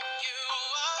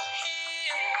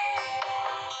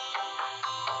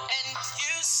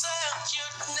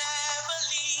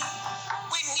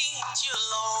We need you,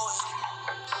 Lord.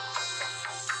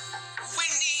 We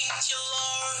need you,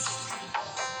 Lord.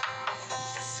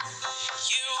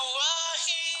 You are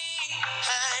here,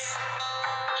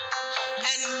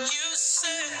 and you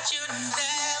said you'd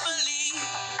never leave.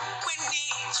 We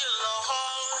need you,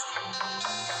 Lord.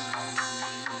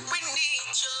 We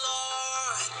need you,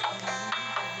 Lord.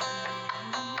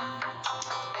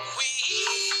 We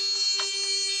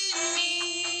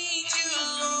need you,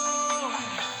 Lord.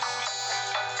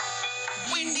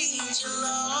 We need you,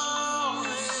 Lord.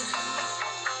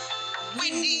 We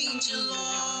need you,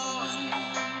 Lord.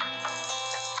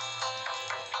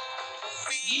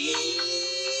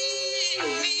 We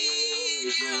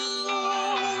need you,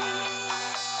 Lord.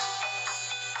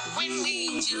 We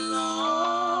need you,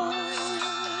 Lord.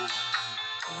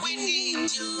 We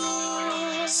need you,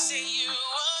 Lord. Say you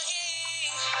are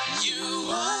here.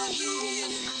 You are here.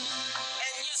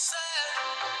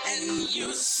 And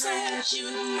you said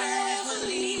you'd never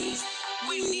leave.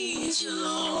 We need you,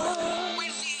 Lord. We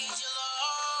need you,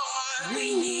 Lord. We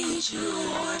need you,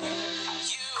 Lord.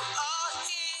 You are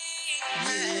here.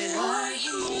 You are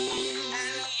here.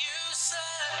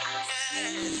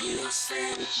 And you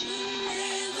said you'd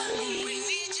never leave. We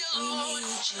need you, Lord.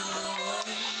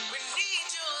 We need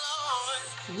you, Lord.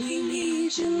 We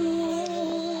need you,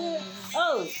 Lord.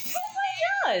 Oh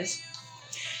my gosh.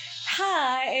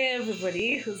 Hi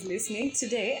everybody who's listening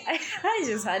today. I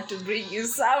just had to bring you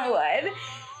someone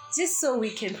just so we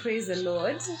can praise the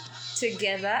Lord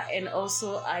together, and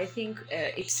also I think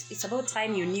it's about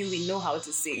time you knew we know how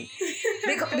to sing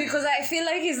because I feel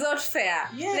like it's not fair.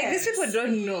 Yes. Like these people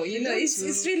don't know,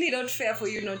 it's really not fair for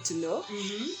you not to know.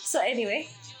 So anyway,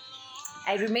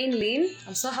 I remain Lynn.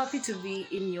 I'm so happy to be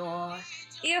in your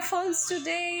earphones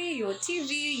today, your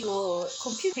TV, your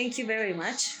computer. Thank you very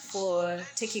much for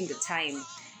taking the time.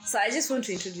 So I just want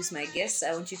to introduce my guest.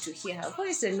 I want you to hear her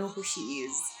voice and know who she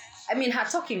is. I mean her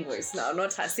talking voice now,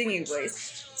 not her singing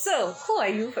voice. So who are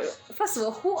you? First of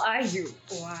all, who are you?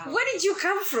 Wow. Where did you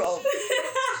come from?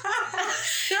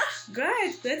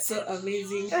 Great, that's so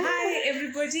amazing. Hi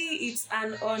everybody, it's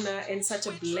an honor and such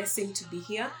a blessing to be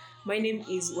here. My name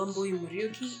is Wambui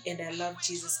Muriuki and I love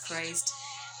Jesus Christ.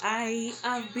 I'm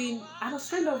a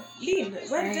friend of Lynn.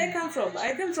 Where did I come from?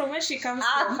 I come from where she comes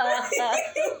from.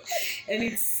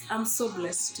 And I'm so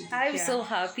blessed to be I'm here. so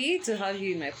happy to have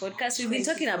you in my podcast. We've been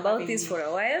Thank talking you for about having this me. for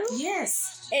a while.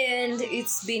 Yes. And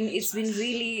it's been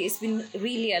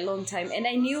really a long time. And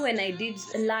I knew when I did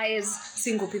Lies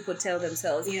Single People Tell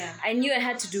Themselves, Yeah. I knew I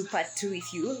had to do part 2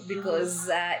 with you because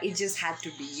it just had to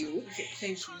be you. Okay,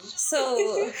 thank you.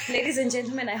 So, ladies and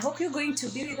gentlemen, I hope you're going to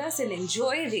be with us and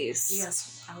enjoy this.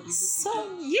 Yes, I'll be So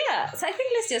I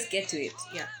think let's just get to it.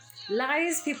 Yeah.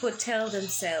 Lies people tell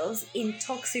themselves in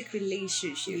toxic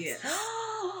relationships. Yes.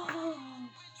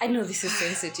 I know this is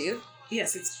sensitive.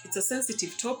 Yes, it's a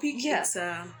sensitive topic. Yeah.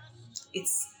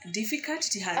 It's difficult.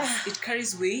 It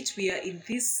carries weight. We are in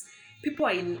this. People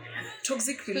are in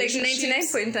toxic Like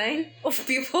relationships. 99.9 of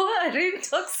people are in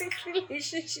toxic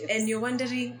relationships. And you're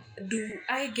wondering, do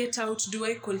I get out? Do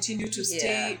I continue to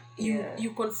stay?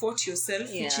 You comfort yourself,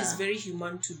 which is very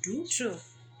human to do. True.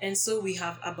 And so we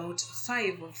have about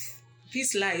 5 of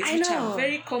these lies, I which know. are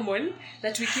very common,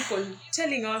 that we keep on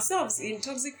telling ourselves in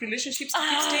toxic relationships to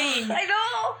keep staying. I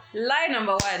know. Lie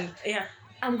number 1. Yeah.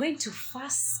 I'm going to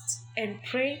fast and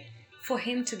pray for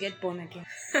him to get born again.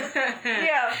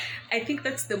 Yeah. I think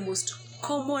that's the most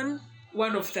common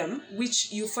one of them,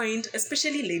 which you find,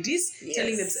 especially ladies,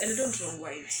 telling them, and I don't know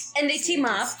why. And they team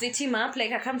up.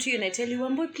 Like I come to you and I tell you,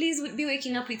 Wamboy, please be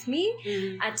waking up with me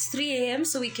at 3 a.m.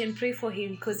 so we can pray for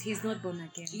him because he's not born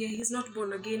again. Yeah, he's not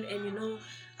born again,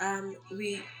 and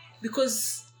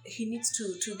because he needs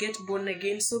to get born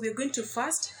again, so we're going to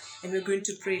fast and we're going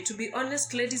to pray. To be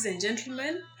honest, ladies and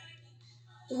gentlemen,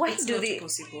 Why it's do not they?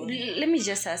 possible. Let me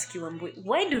just ask you, Wamboy,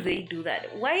 why do they do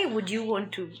that? Why would you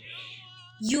want to?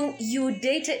 You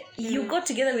dated, you got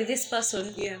together with this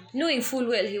person, knowing full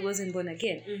well he wasn't born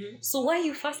again. So why are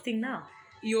you fasting now?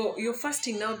 You're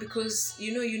fasting now because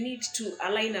you need to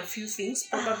align a few things.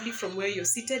 Probably from where you're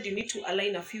seated, you need to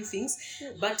align a few things.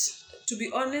 But to be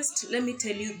honest, let me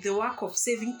tell you, the work of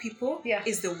saving people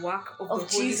is the work of the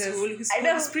Holy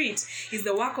Spirit. Is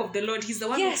the work of the Lord. He's the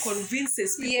one who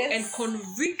convinces people and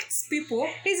convicts people.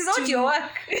 It's not your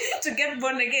work to get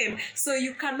born again. So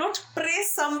you cannot pray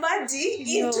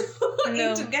somebody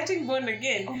into getting born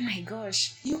again. Oh my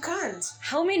gosh. You can't.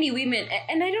 How many women,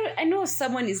 and I know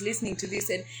someone is listening to this,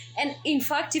 and in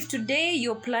fact, if today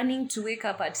you're planning to wake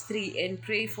up at 3 and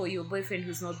pray for your boyfriend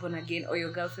who's not born again or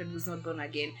your girlfriend who's not born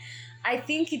again, I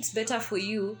think it's better for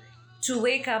you to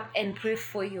wake up and pray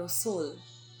for your soul.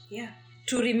 Yeah.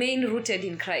 to remain rooted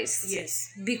in Christ.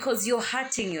 Yes. Because you're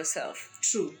hurting yourself.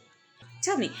 True.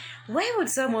 Tell me, why would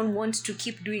someone want to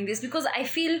keep doing this? Because I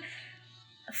feel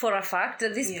for a fact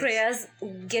that these Yes. prayers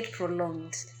get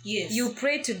prolonged. Yes. You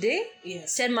pray today,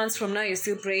 Yes. 10 months from now you're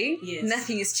still praying. Yes.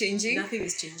 Nothing is changing. Nothing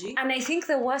is changing. And I think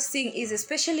the worst thing is,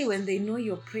 especially when they know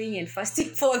you're praying and fasting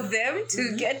for them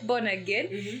to get born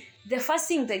again, the first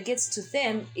thing that gets to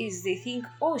them is they think,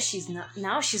 oh,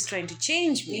 now she's trying to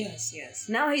change me. Yes, yes.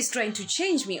 Now he's trying to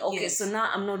change me. Okay, Yes. so now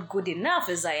I'm not good enough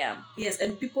as I am. Yes,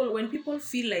 and when people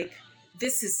feel like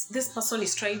this person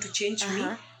is trying to change me,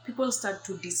 people start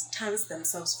to distance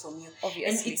themselves from you. Obviously.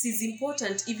 And it is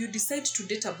important, if you decide to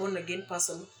date a born again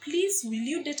person, please, will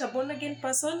you date a born again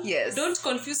person? Yes. Don't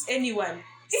confuse anyone.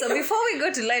 So before we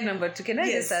go to line number 2, can I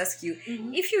Yes. just ask you,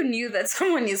 if you knew that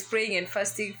someone is praying and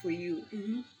fasting for you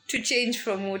to change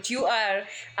from what you are,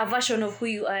 a version of who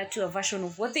you are, to a version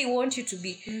of what they want you to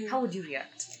be, how would you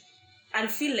react? I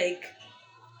feel like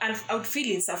I would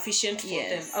feel insufficient for Yes.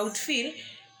 them. I would feel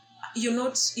you're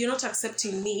not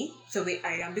accepting me the way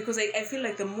I am, because I feel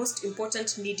like the most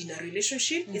important need in a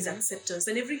relationship is acceptance,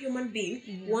 and every human being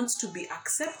wants to be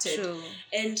accepted. True.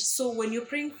 And so when you're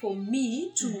praying for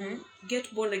me to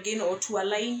get born again or to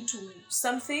align to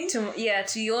something,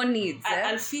 To your needs.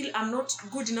 I'll feel I'm not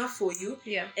good enough for you.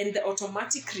 Yeah. And the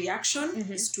automatic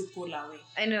reaction is to pull away.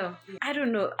 I know. I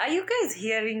don't know. Are you guys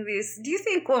hearing this? Do you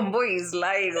think Wambo is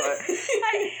lying? Or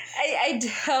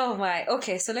oh my.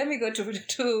 Okay, so let me go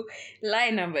to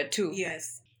line number 2.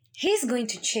 Yes. He's going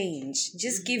to change.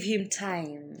 Just give him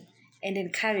time and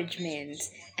encouragement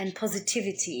and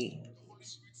positivity.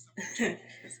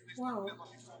 Wow.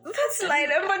 That's line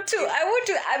number 2.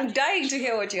 I'm dying to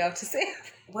hear what you have to say.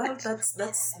 Well, that's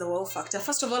the wow factor.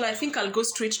 First of all, I think I'll go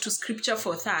straight to scripture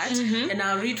for that, and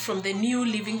I'll read from the New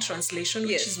Living Translation,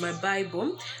 which Yes. is my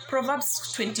Bible.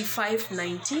 Proverbs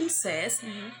 25:19 says,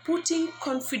 "Putting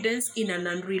confidence in an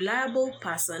unreliable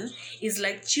person is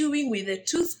like chewing with a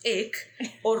toothache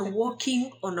or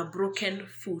walking on a broken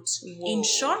foot." Whoa. In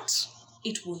short,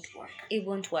 it won't work. It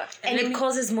won't work. And let it me-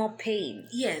 causes more pain.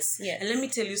 Yes. Yes. And let me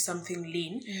tell you something,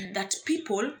 Lynn, that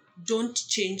people don't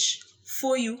change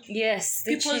for you. Yes.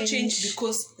 They People change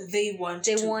because they want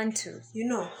they to. want to. You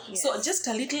know, so just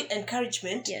a little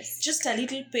encouragement, Yes. just a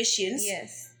little patience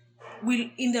Yes. will,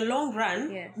 in the long run,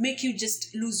 Yeah. make you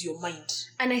just lose your mind.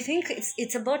 And I think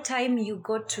it's about time you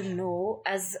got to know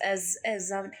as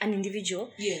an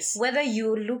individual, Yes. whether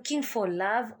you're looking for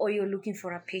love or you're looking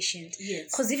for a patient.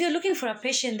 Yes. Because if you're looking for a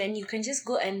patient, then you can just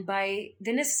go and buy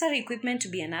the necessary equipment to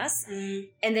be a nurse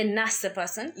and then nurse the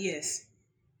person. Yes.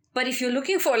 But if you're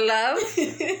looking for love,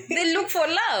 then look for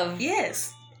love.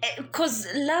 Yes. Because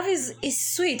love is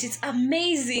sweet. It's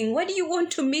amazing. Why do you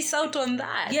want to miss out on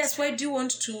that? Yes, why do you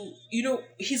want to,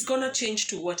 he's gonna change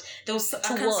to what? There was a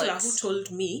counselor what? who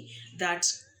told me that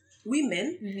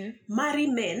women marry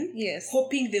men Yes.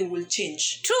 hoping they will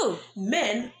change. True.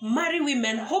 Men marry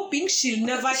women hoping she'll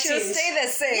never She'll change. stay the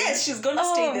same. Yes, she's gonna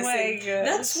Oh stay the my same. God.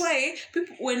 That's why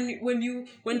people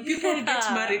when people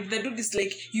get married, they do this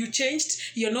like, you changed,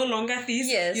 you're no longer this,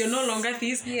 Yes. you're no longer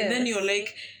this, Yes. and then you're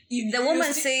like, The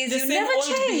woman says, the "You same never old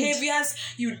change." behaviors,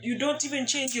 you don't even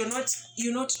change, you're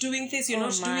not doing this, you're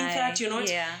not doing that, you're not.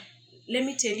 Yeah. Let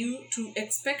me tell you, to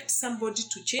expect somebody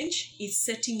to change is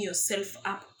setting yourself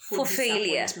up For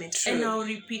failure. disappointment. True. And I'll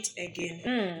repeat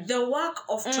again. The work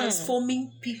of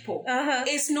transforming people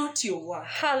is not your work.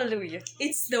 Hallelujah.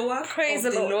 It's the work Praise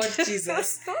of the the Lord. Lord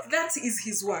Jesus. That is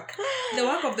his work. The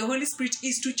work of the Holy Spirit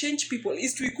is to change people,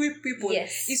 is to equip people,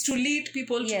 Yes. is to lead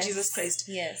people Yes. to Jesus Christ.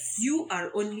 Yes. You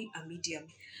are only a medium.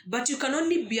 But you can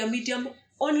only be a medium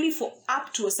only for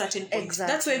up to a certain point.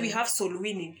 Exactly. That's why we have soul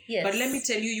winning. Yes. But let me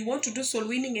tell you, you want to do soul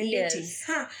winning and Yes.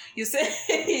 dating. You say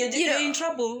you're in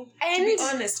trouble. To be And-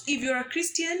 honest, if you're a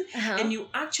Christian Uh-huh. and you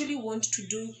actually want to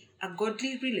do a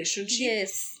godly relationship,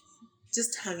 Yes.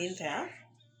 just hang in there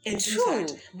and do True.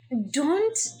 that.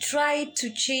 Don't try to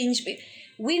change.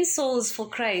 Win souls for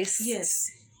Christ.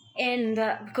 Yes. And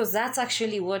because that's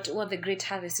actually what the Great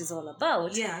Harvest is all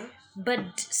about. Yeah.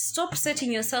 But stop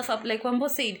setting yourself up, like Wambo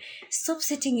said, stop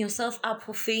setting yourself up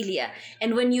for failure.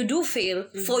 And when you do fail,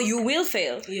 for you will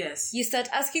fail, Yes. you start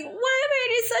asking, why am I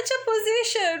in such a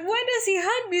position? Why does he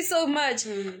hurt me so much?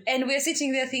 And we're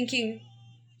sitting there thinking,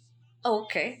 oh,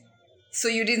 okay, so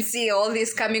you didn't see all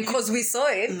this coming because we saw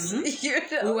it. You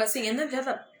We know? were saying, and then the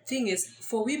other thing is,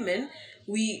 for women,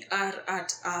 we are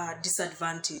at a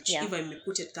disadvantage, Yeah. if I may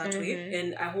put it that way.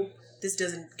 And I hope this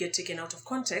doesn't get taken out of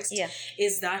context. Yeah.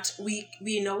 Is that we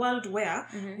in a world where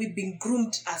we've been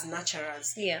groomed as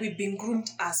nurturers. Yeah. We've been groomed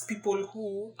as people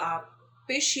who are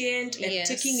patient and Yes.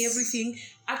 taking everything.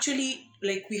 Actually,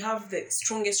 like, we have the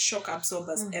strongest shock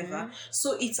absorbers ever. So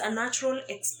it's a natural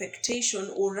expectation,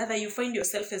 or rather you find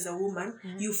yourself as a woman,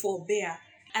 you forbear,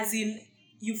 as in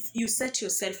you set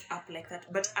yourself up like that.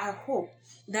 But I hope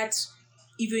that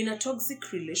if you're in a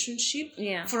toxic relationship,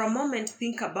 Yeah. for a moment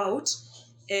think about,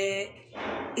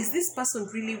 is this person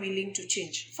really willing to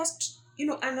change? First,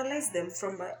 analyze them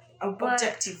from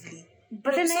objectively.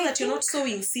 But then so I that you're think- not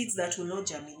sowing seeds that will not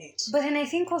germinate. But then I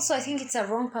think it's a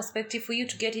wrong perspective for you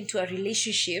to get into a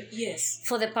relationship Yes.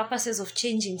 for the purposes of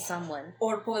changing someone.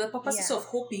 Or for the purposes Yeah. of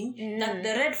hoping that the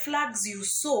red flags you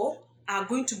saw are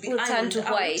going to be Will turn ironed to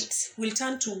out, white. will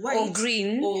turn to white Or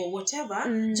green. or whatever,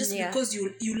 just yeah. because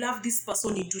you love this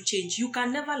person into change. You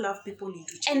can never love people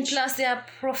into change. And plus, there are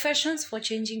professions for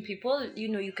changing people.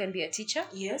 You can be a teacher.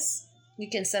 Yes. You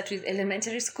can start with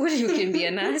elementary school. You can be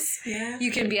a nurse. Yeah.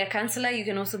 You can be a counselor. You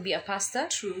can also be a pastor.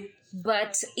 True.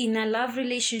 But in a love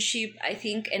relationship, I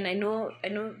think, and I know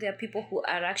there are people who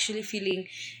are actually feeling,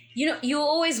 you're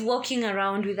always walking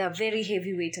around with a very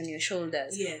heavy weight on your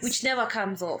shoulders, Yes. which never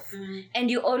comes off.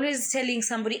 And you're always telling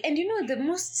somebody, and the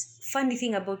most funny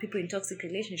thing about people in toxic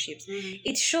relationships,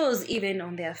 it shows even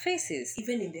on their faces.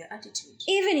 Even in their attitude.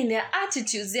 Even in their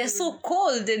attitudes, they're so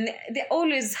cold and they're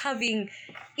always having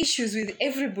issues with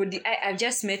everybody. I've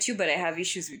just met you, but I have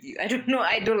issues with you. I don't know.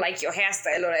 I don't like your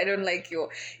hairstyle, or I don't like your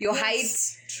height.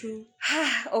 True.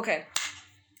 Okay.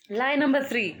 Lie number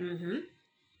 3.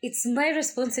 It's my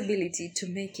responsibility to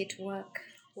make it work.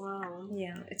 Wow.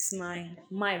 Yeah, it's my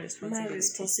My responsibility.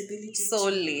 responsibility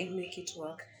Solely. to make it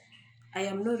work. I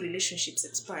am no relationships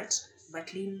expert,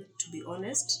 but Lynn, to be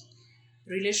honest,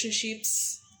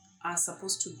 relationships are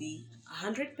supposed to be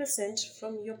 100%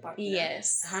 from your partner.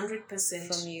 Yes. 100%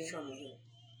 From you.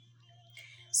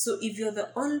 So if you're the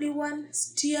only one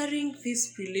steering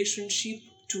this relationship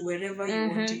to wherever you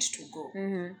want it to go,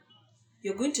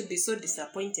 you're going to be so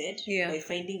disappointed by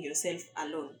finding yourself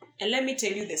alone. And let me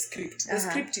tell you the script. The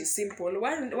script is simple.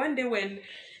 One day when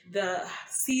the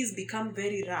seas become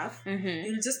very rough,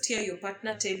 you'll just hear your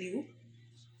partner tell you,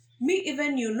 me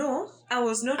even I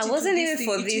wasn't even into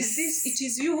for this. this. It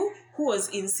is you who was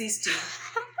insisting.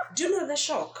 Do you know the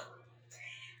shock?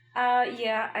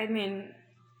 Yeah, I mean,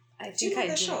 I Do you think know I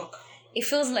the do. shock? It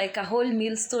feels like a whole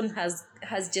millstone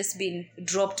has just been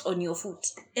dropped on your foot.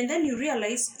 And then you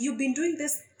realize you've been doing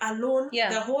this alone Yeah,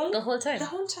 the whole time. The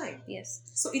whole time. Yes.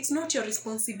 So it's not your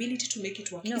responsibility to make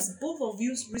it work. No. It's both of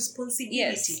you's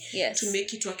responsibility Yes. to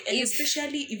make it work. And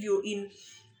especially if you're in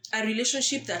a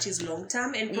relationship that is long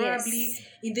term, and probably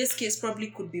in this case probably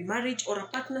could be marriage or a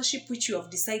partnership which you have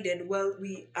decided, well,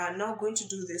 we are now going to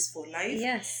do this for life.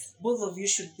 Yes. Both of you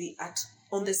should be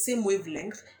on the same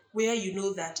wavelength, where you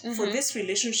know that for this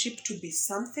relationship to be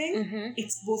something,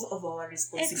 it's both of our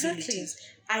responsibilities.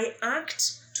 I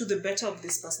act to the better of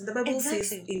this person. The Bible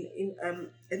says in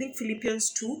I think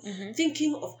Philippians 2,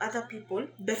 thinking of other people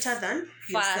better than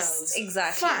yourselves.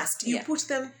 Exactly. First. You put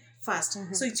them first.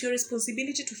 So it's your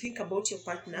responsibility to think about your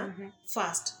partner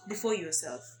first before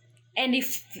yourself. And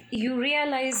if you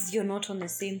realize you're not on the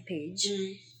same page,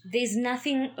 there's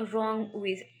nothing wrong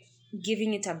with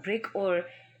giving it a break or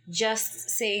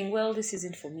just saying, well, this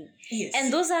isn't for me. Yes.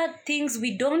 And those are things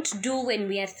we don't do when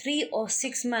we are 3 or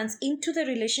 6 months into the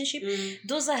relationship.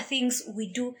 Those are things we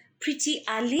do pretty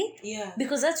early. Yeah.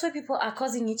 Because that's why people are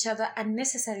causing each other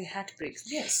unnecessary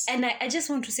heartbreaks. Yes. And I just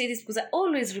want to say this because I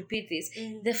always repeat this.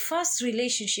 The first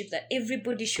relationship that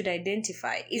everybody should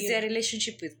identify is their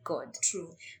relationship with God.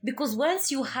 True. Because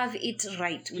once you have it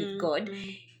right with God,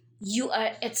 you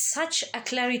are at such a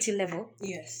clarity level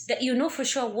that you know for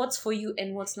sure what's for you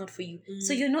and what's not for you.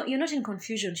 So you're not in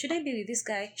confusion. Should I be with this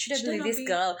guy? Should I be with this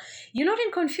girl? You're not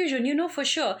in confusion. You know for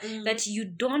sure that you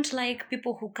don't like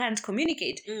people who can't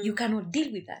communicate. You cannot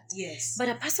deal with that. Yes. But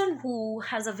a person who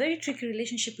has a very tricky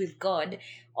relationship with God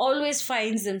always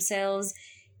finds themselves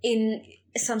in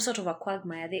some sort of a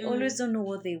quagmire. They always don't know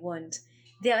what they want.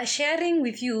 They are sharing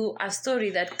with you a story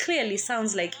that clearly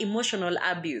sounds like emotional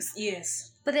abuse. Yes.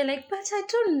 But they're like, but I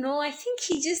don't know. I think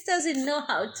he just doesn't know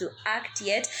how to act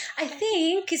yet. I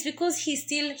think it's because he's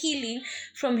still healing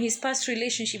from his past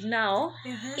relationship now.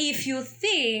 If you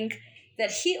think that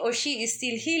he or she is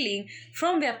still healing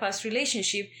from their past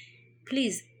relationship,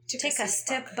 please take a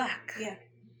step back. Yeah.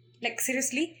 Like,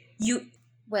 seriously,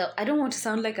 well, I don't want to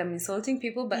sound like I'm insulting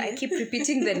people, but I keep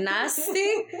repeating the nurse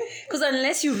thing. Because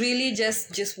unless you really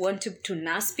just want to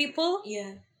nurse people,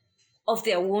 of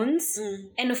their wounds,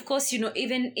 and of course,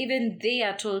 even they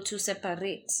are told to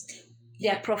separate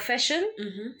their profession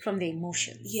from their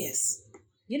emotions. Yes.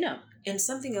 And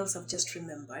something else I've just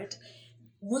remembered,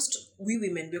 we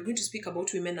women, we're going to speak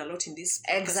about women a lot in this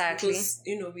podcast Exactly. because,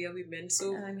 we are women.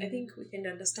 So I think we can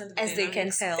understand the As they can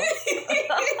dynamics. tell.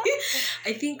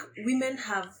 I think women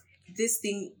have this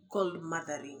thing called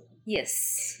mothering,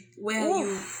 Yes.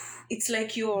 where it's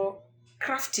like you're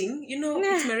crafting,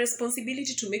 it's my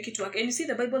responsibility to make it work. And you see,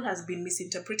 the Bible has been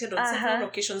misinterpreted on several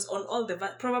occasions. On all the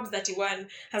Proverbs 31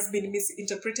 has been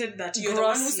misinterpreted that you're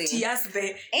Grossly. the one who steers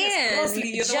the And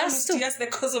grossly, you're the one who just to- steers the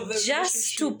cause of the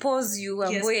Just to relationship. pause you, Yes,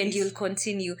 Wamboy, and please. you'll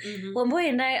continue. Wamboy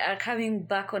and I are coming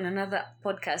back on another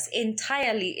podcast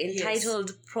entirely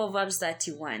entitled Proverbs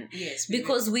 31. Yes,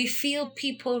 Because we feel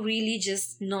people really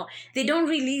just they don't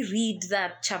really read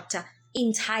that chapter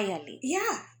entirely.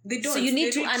 Yeah, they don't. So you need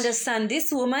They to read- understand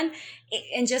this woman,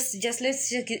 and just let's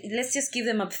just give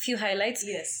them a few highlights.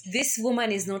 Yes. This woman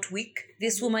is not weak.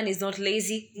 This woman is not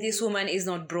lazy. This woman is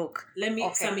not broke. Let me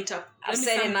Okay. sum it up. I've Let me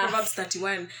said sum enough. Proverbs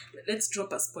 31. Let's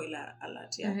drop a spoiler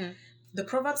alert. Yeah. The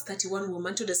Proverbs 31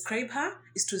 woman, to describe her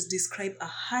is to describe a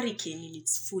hurricane in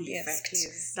its full Yes, effect.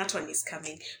 please. That one is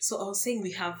coming. So I was saying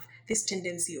we have this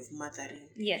tendency of mothering.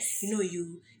 Yes.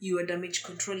 You are damage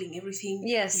controlling everything.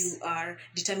 Yes. You are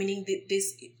determining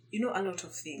this, a lot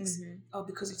of things. Oh,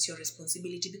 because it's your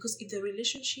responsibility. Because if the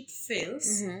relationship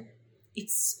fails,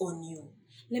 it's on you.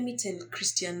 Let me tell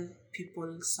Christian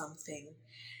people something,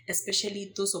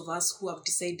 especially those of us who have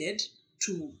decided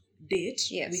to date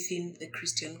Yes. within the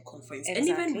Christian confines,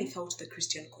 Exactly. and even without the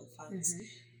Christian confines.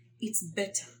 It's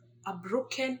better a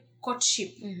broken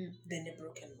courtship than a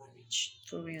broken marriage.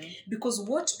 For real. Because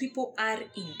what people are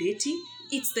in dating,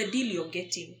 it's the deal you're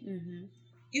getting.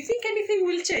 You think anything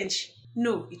will change?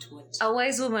 No, it won't. A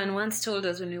wise woman once told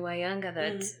us when we were younger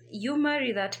that you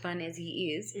marry that man as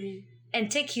he is, and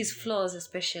take his flaws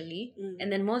especially, and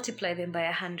then multiply them by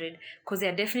 100, because they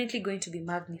are definitely going to be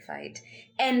magnified.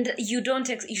 And you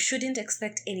shouldn't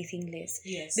expect anything less.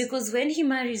 Yes. Because when he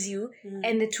marries you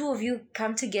and the two of you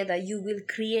come together, you will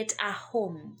create a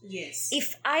home. Yes.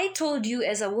 If I told you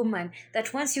as a woman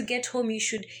that once you get home you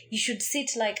should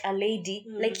sit like a lady,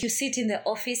 like you sit in the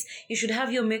office, you should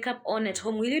have your makeup on at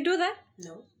home, will you do that?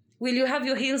 No. Will you have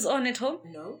your heels on at home?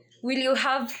 No. Will you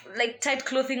have like tight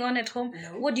clothing on at home?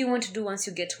 No. What do you want to do once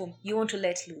you get home? You want to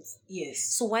let loose. Yes.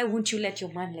 So why won't you let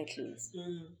your man let loose?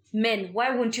 Men, why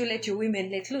won't you let your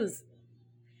women let loose?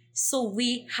 So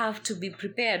we have to be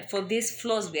prepared for these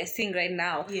flaws we are seeing right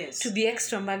now Yes. to be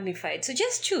extra magnified. So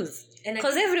just choose. And I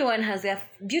Because think- everyone has their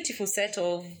beautiful set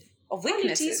of weaknesses.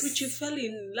 Qualities which you fell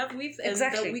in love with and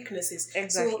Exactly. the weaknesses.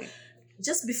 Exactly. So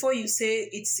just before you say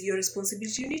it's your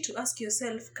responsibility, you need to ask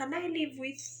yourself, can I live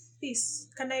with this?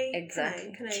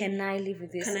 Exactly. Can I live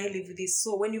with this? Can I live with this?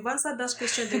 So when you've answered that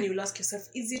question, then you'll ask yourself,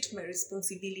 is it my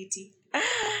responsibility?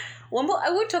 Wambo, I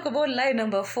will talk about lie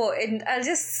number 4 and I'll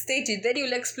just state it, then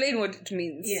you'll explain what it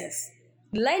means. Yes.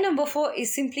 Lie number 4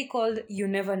 is simply called you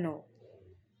never know.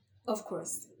 Of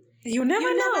course. You never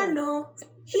You know. never know.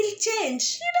 He'll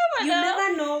change. You never know.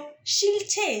 never know. She'll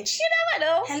change. You never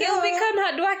know. Hello? He'll become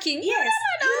hardworking. Yes.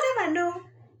 You never know.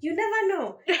 You never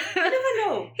know. You never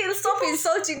know. He'll stop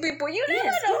insulting people. You never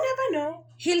Yes. know. You never know.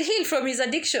 He'll heal from his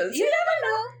addictions. You never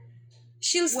know.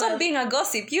 She'll stop Well, being a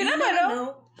gossip. You never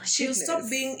know. She'll Goodness. stop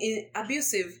being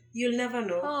abusive. You'll never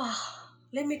know. Oh,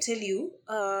 Let me tell you,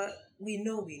 we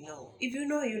know. If you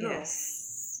know, you know.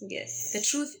 yes. Yes. The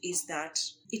truth is that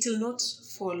it will not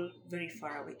fall very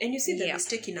far away. And you see the Yeah.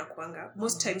 mistake in Akwanga,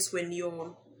 most times when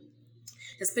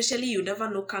especially you never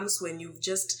know comes when you've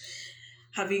just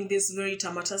having this very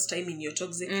tumultuous time in your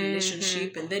toxic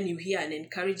relationship, and then you hear an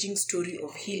encouraging story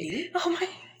of healing, Oh my.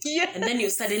 Yeah. and then you're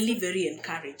suddenly very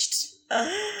encouraged.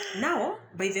 Now,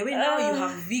 by the way, now you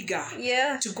have vigor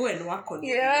Yeah. to go and work on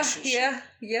your Yeah. relationship.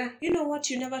 Yeah. You know what?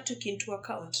 You never took into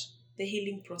account the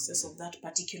healing process of that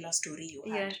particular story you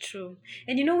had. Yeah, true.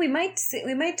 And we might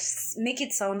make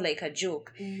it sound like a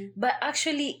joke, but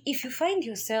actually, if you find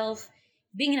yourself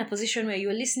being in a position where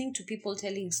you're listening to people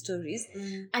telling stories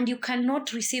and you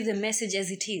cannot receive the message as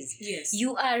it is, Yes.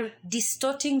 you are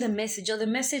distorting the message, or the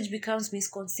message becomes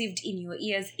misconceived in your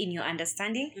ears, in your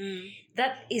understanding.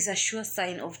 That is a sure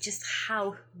sign of just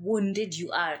how wounded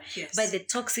you are Yes. by the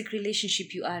toxic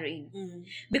relationship you are in.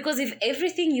 Because if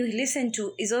everything you listen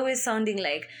to is always sounding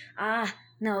like,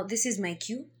 now this is my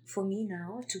cue for me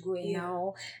now to go and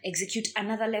now execute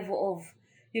another level of,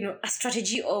 a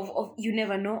strategy of you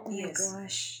never know. Oh Yes. my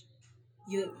gosh.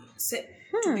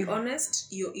 To be honest,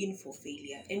 you're in for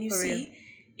failure. And you For see, real.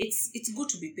 it's good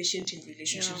to be patient in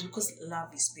relationships Yeah. because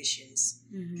love is patience.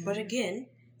 But again,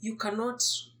 you cannot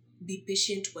be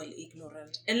patient while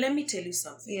ignorant. And let me tell you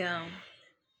something. Yeah.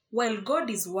 while God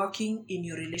is working in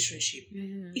your relationship,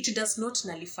 it does not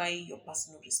nullify your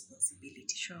personal responsibility.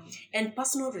 Sure. And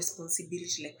personal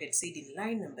responsibility, like we had said in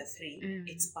line number 3,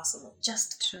 it's personal.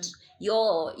 Just True.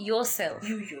 Yourself.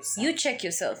 you yourself. You check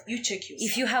yourself. You check yourself.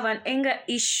 If you have an anger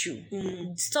issue,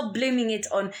 stop blaming it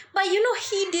on, but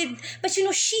he did, but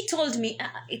she told me.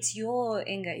 It's your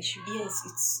anger issue.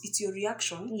 Yes, it's your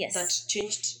reaction Yes. that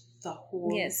changed the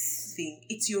whole Yes. thing.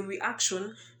 It's your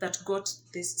reaction that got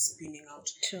this spinning out.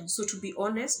 True. So to be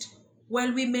honest,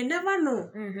 while we may never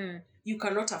know, you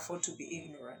cannot afford to be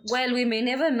ignorant. While we may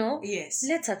never know, Yes.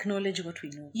 let's acknowledge what we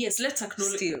know. Yes, let's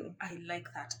acknowledge. Still. I like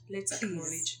that. Let's Please.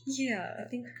 acknowledge. Yeah. I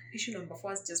think issue number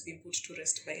 4 has just been put to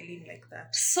rest by Eileen like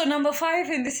that. So number 5,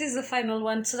 and this is the final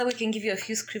one, so that we can give you a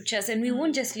few scriptures, and we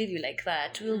won't just leave you like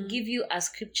that. We'll give you a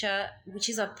scripture, which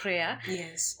is a prayer,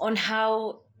 Yes. on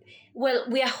how, well,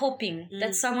 we are hoping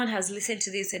that someone has listened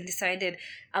to this and decided,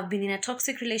 I've been in a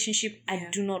toxic relationship, I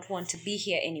do not want to be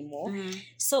here anymore.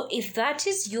 So if that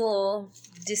is your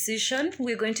decision,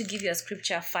 we're going to give you a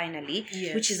scripture finally,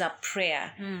 Yes. which is a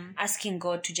prayer, asking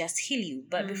God to just heal you.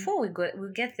 But before we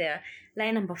get there,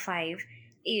 line number 5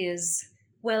 is,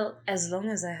 well, as long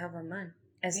as I have a man,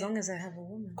 as long as I have a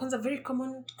woman. Kwanza very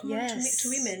common Yes. to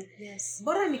women. Yes.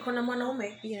 Bora niko na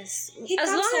mwanaume. Yes. He As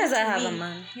comes long home as I to have a me.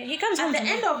 man. Yeah, he comes At home the to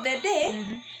me. end of the day,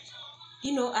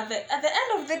 at the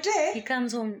end of the day, He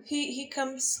comes home. he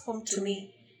comes home to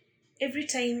me. Every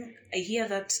time I hear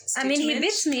that I statement, mean, he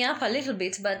beats me up a little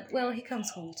bit, but, well, he comes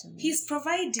home to me. he's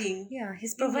providing. Yeah,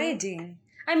 he's providing.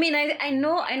 I mean, I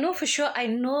know for sure, I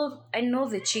know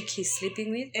the chick he's sleeping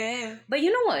with. Eh, But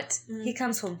you know what? He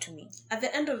comes home to me. at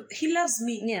the end of, he loves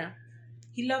me. Yeah.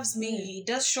 He loves me. He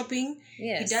does shopping.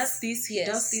 Yes. He does this. He Yes.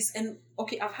 does this. And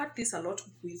okay, I've had this a lot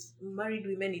with married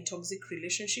women in toxic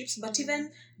relationships. But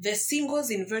even the singles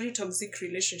in very toxic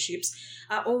relationships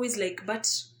are always like, but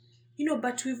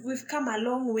we've come a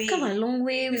long way. Come a long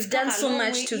way. We've done come a so long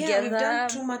much way. together. Yeah, we've done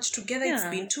too much together. It's Yeah.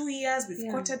 been 2 years. We've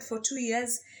courted for 2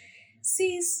 years.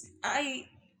 Sis,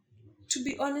 to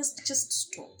be honest, just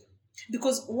stop.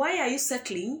 Because why are you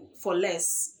settling for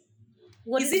less?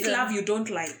 What Is it the- love you don't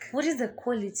like? What is the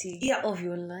quality Yeah. of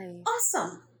your life?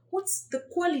 Awesome. What's the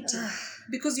quality?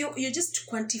 Because you're just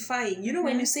quantifying. You know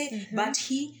when you say but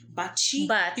he, but she,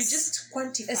 But. you just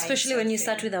quantify. Especially when you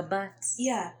something. start with a but.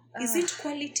 Yeah. Is it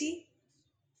quality?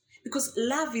 Because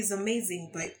love is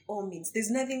amazing by all means. There's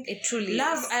nothing. It truly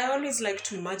love. is. I always like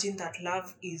to imagine that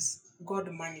love is God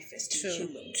manifest in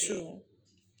human being. True.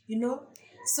 You know.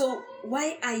 So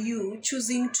why are you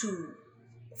choosing to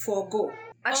forego all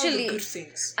Actually, the good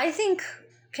things? I think,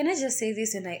 can I just say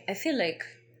this? And I feel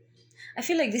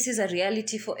like this is a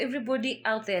reality for everybody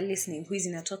out there listening who is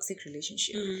in a toxic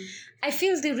relationship. I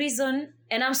feel the reason,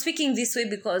 and I'm speaking this way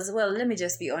because, well, let me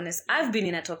just be honest. I've been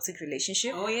in a toxic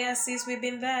relationship. Oh yes, sis, we've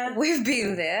been there. We've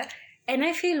been there. And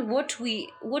I feel what we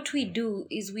do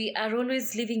is we are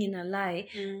always living in a lie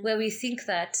where we think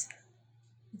that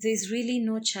there's really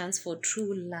no chance for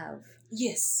true love.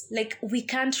 Yes. Like, we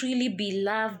can't really be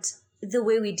loved the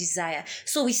way we desire.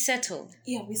 So we settle.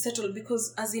 Yeah, we settle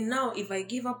because as in now, if I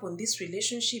give up on this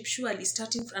relationship, surely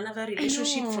starting another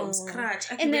relationship from scratch.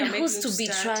 And then who's to be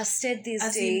trusted these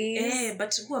days?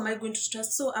 But who am I going to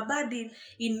trust? So a bird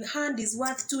in hand is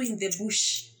worth two in the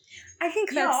bush. I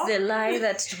think that's the lie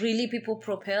that really people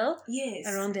propel Yes.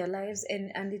 around their lives,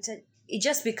 and it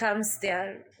just becomes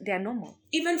their normal.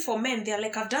 Even for men, they're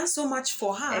like, I've done so much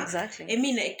for her. Exactly. I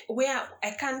mean, like, where I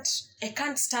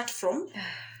can't start from.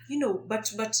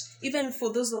 But even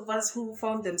for those of us who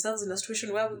found themselves in a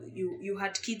situation where you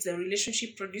had kids, the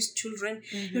relationship produced children,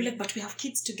 you're like, but we have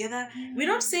kids together. We're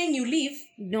not saying you leave.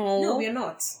 No, we're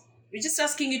not. We're just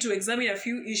asking you to examine a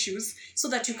few issues so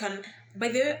that you can. By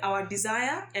the way, our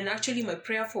desire and actually my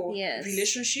prayer for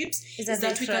relationships is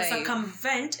that we can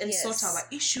circumvent and sort our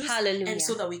issues. Hallelujah. And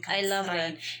so that we can I love thrive.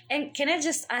 that. And can I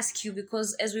just ask you,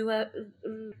 because as we were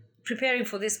preparing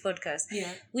for this podcast,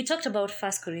 we talked about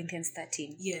 1 Corinthians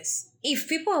 13. Yes. If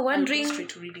people are wondering, I'll go straight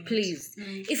to reading please,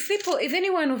 if any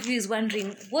one of you is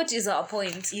wondering, what is our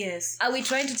point? Yes. Are we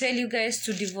trying to tell you guys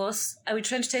to divorce? Are we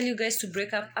trying to tell you guys to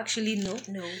break up? Actually, no.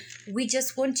 No. We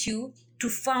just want you to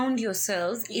found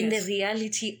yourselves in the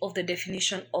reality of the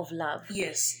definition of love.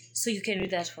 Yes. So you can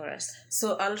read that for us.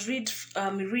 So I'll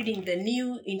reading the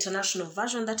New International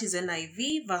Version, that is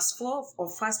NIV, verse 4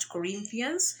 of 1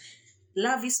 Corinthians.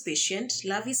 Love is patient,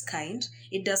 love is kind,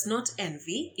 it does not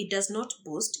envy, it does not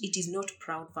boast, it is not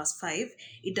proud, verse 5.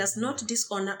 It does not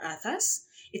dishonor others,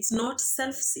 It's not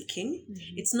self-seeking.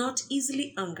 It's not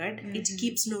easily angered. It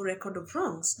keeps no record of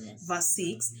wrongs. Yes. Verse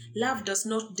 6, love does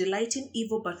not delight in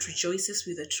evil but rejoices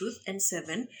with the truth. And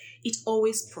 7, it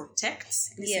always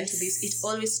protects. Listen to this. It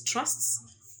always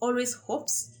trusts, always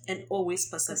hopes, and always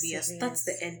perseveres. That's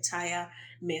the entire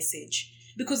message.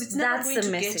 Because it's never going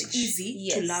to get easy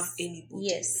to love anybody.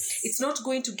 Yes. It's not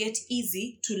going to get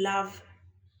easy to love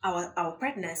our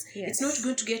partners. Yes. It's not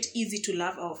going to get easy to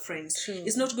love our friends. True.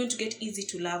 It's not going to get easy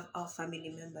to love our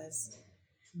family members.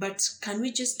 But can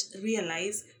we just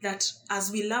realize that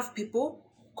as we love people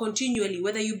continually,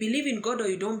 whether you believe in God or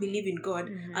you don't believe in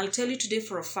God, I'll tell you today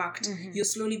for a fact, you're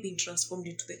slowly being transformed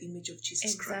into the image of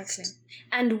Jesus Christ.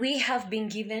 And we have been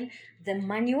given the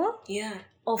manual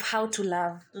of how to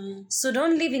love. So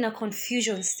don't live in a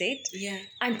confusion state. Yeah.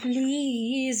 And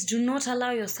please do not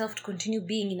allow yourself to continue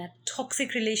being in a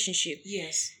toxic relationship.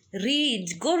 Yes.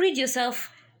 Go read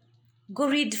yourself. Go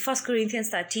read 1 Corinthians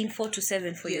 13,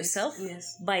 4-7 for yourself,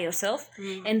 by yourself,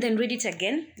 and then read it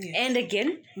again and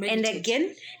again and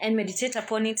again and meditate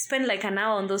upon it. Spend like an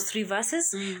hour on those 3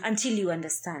 verses until you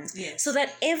understand. Yes. So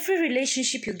that every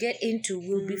relationship you get into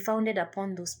will be founded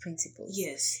upon those principles.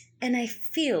 Yes. And I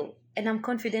feel, and I'm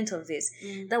confident of this,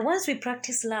 that once we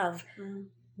practice love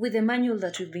with the manual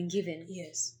that we've been given,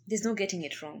 there's no getting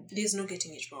it wrong. There's no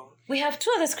getting it wrong. We have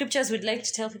 2 other scriptures we'd like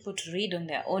to tell people to read on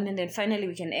their own, and then finally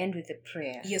we can end with a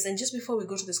prayer. Yes, and just before we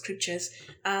go to the scriptures,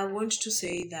 I want to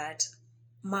say that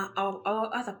our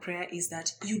other prayer is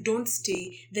that you don't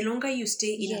stay. The longer you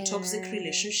stay in a toxic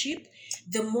relationship,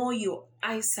 the more your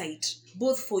eyesight,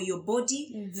 both for your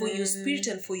body, for your spirit,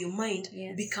 and for your mind,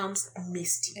 becomes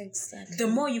misty. Exactly. The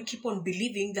more you keep on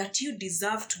believing that you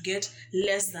deserve to get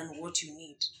less than what you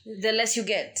need, the less you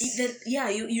get.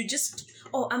 You just,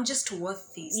 I'm just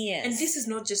worth this. Yes. And this is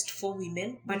not just for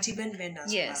women, but even men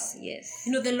as well. Yes.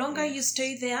 You know, the longer you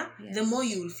stay there, the more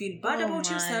you will feel bad about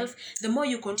yourself, the more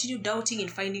you continue doubting in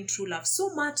finding true love.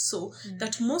 So much so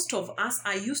that most of us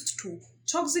are used to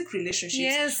toxic relationships.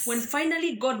 Yes. When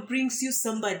finally God brings you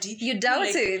somebody, you doubt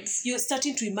it. You're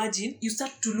starting to imagine, you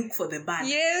start to look for the bad.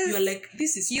 Yes. You're like,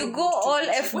 this is you go all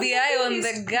FBI on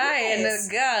the guy and the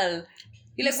girl.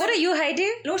 You're like, what are you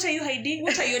hiding? What are you hiding?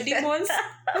 What are your demons?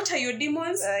 What are your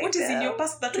demons? What is in your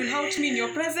past that will haunt me in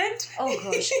your present? Oh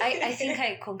gosh, I think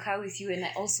I concur with you, and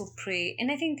I also pray.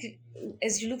 And I think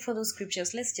as you look for those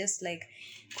scriptures, let's just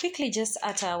quickly just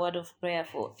utter a word of prayer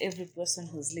for every person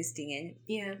who's listening.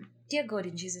 And dear God,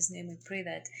 in Jesus' name, we pray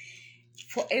that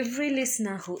for every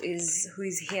listener who is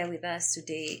here with us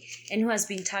today and who has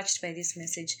been touched by this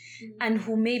message and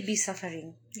who may be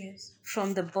suffering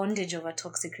from the bondage of a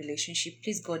toxic relationship,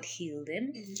 please God, heal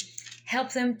them.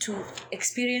 Help them to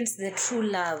experience the true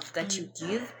love that you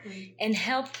give, and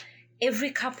help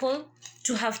every couple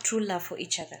to have true love for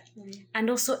each other, and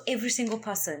also every single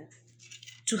person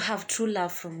to have true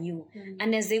love from you.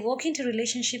 And as they walk into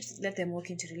relationships, let them walk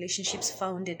into relationships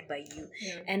founded by you.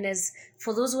 And as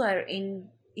for those who are in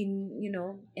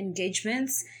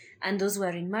engagements and those who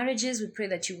are in marriages, we pray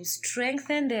that you will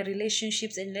strengthen their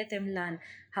relationships and let them learn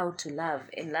how to love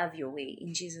and love your way.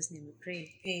 In Jesus' name we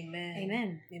pray.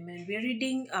 Amen. We are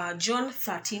reading John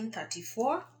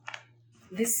 13:34.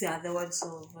 These are the words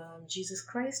of Jesus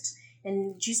Christ.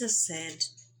 And Jesus said,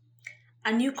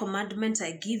 "A new commandment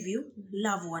I give you,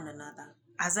 love one another.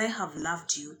 As I have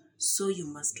loved you, so you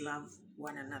must love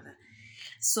one another."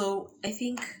 So I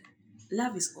think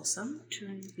love is awesome.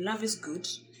 True. Love is good.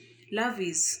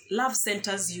 Love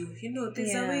centers you. You know,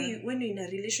 there's a way when you're in a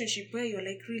relationship where you're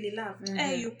like really loved.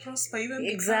 You prosper. You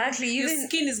even your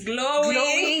skin is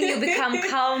glowing. You become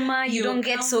calmer. You don't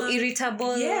get so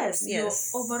irritable. Yes. You're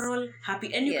overall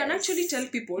happy. And you can actually tell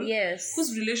people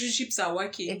whose relationships are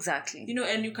working. Exactly. You know,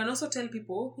 and you can also tell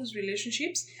people whose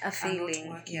relationships are not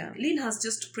working. Yeah. Lynn has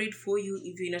just prayed for you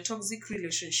if you're in a toxic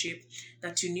relationship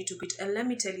that you need to quit. And let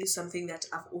me tell you something that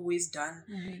I've always done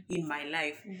in my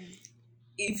life.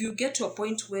 If you get to a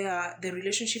point where the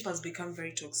relationship has become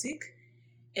very toxic,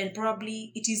 and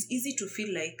probably it is easy to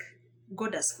feel like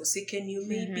God has forsaken you,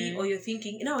 maybe, or you're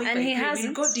thinking, if and I he pray, hasn't.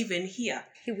 will God even hear?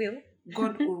 He will.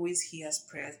 God always hears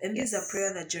prayers. And this is a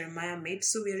prayer that Jeremiah made.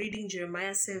 So we're reading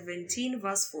Jeremiah 17,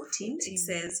 verse 14. It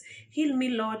says, "Heal me,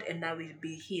 Lord, and I will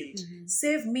be healed.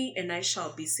 Save me, and I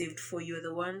shall be saved, for you're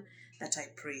the one that I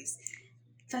praise."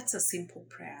 That's a simple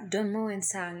prayer. Don Moen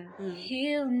sang,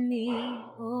 "Heal me,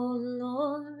 O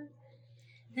Lord,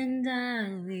 and I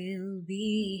will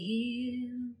be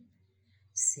healed.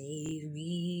 Save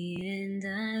me, and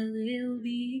I will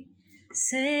be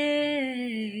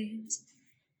saved."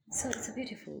 So it's a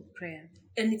beautiful prayer.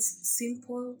 And it's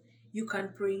simple, you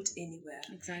can pray it anywhere.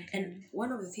 Exactly. And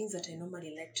one of the things that I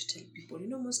normally like to tell people,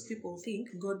 most people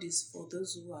think God is for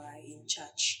those who are in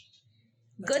church.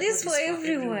 But God is for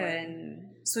everyone.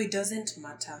 So it doesn't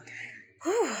matter.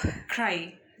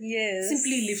 Cry. Yes.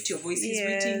 Simply lift your voice. He's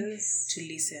waiting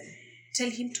to listen. Tell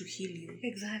him to heal you.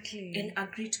 Exactly. And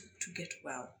agree to get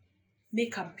well.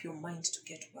 Make up your mind to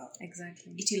get well.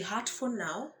 Exactly. It will hurt for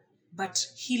now, but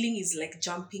healing is like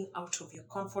jumping out of your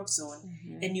comfort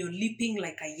zone and you're leaping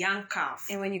like a young calf.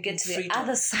 And when you get to the freedom.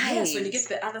 other side. Yes, when you get to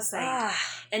the other side.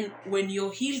 And when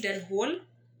you're healed and whole,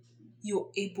 you're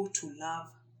able to love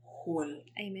whole.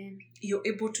 Amen. You're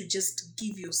able to just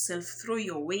give yourself, throw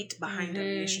your weight behind a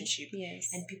relationship.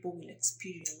 Yes. And people will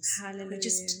experience. Hallelujah.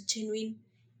 Just genuine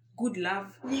good love.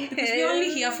 Yes. Because we're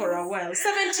only here for a while.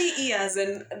 70 years,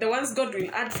 and the ones God will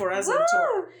add for us on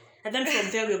top. And then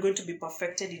from there, we're going to be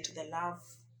perfected into the love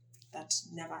that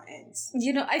never ends.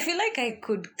 I feel like I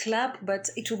could clap, but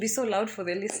it will be so loud for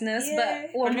the listeners. Yeah,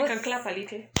 but we can clap a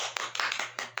little.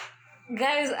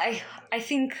 Guys, I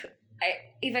think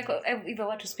if I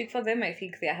were to speak for them, I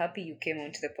think they're happy you came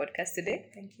onto the podcast today.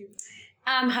 Thank you.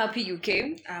 I'm happy you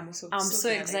came. I'm so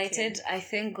excited. I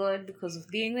thank God because of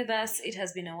being with us. It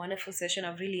has been a wonderful session.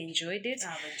 I've really enjoyed it.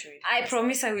 I've enjoyed it. I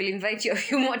promise I will invite you a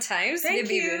few more times.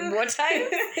 Maybe even more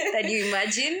times than you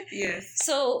imagine. Yes.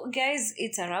 So, guys,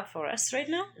 it's a wrap for us right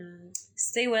now.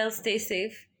 Stay well, stay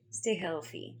safe, stay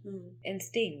healthy, and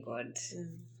stay in God.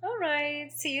 All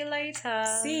right. See you later.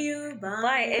 See you. Bye.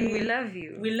 Bye. And we love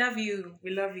you. We love you.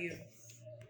 We love you.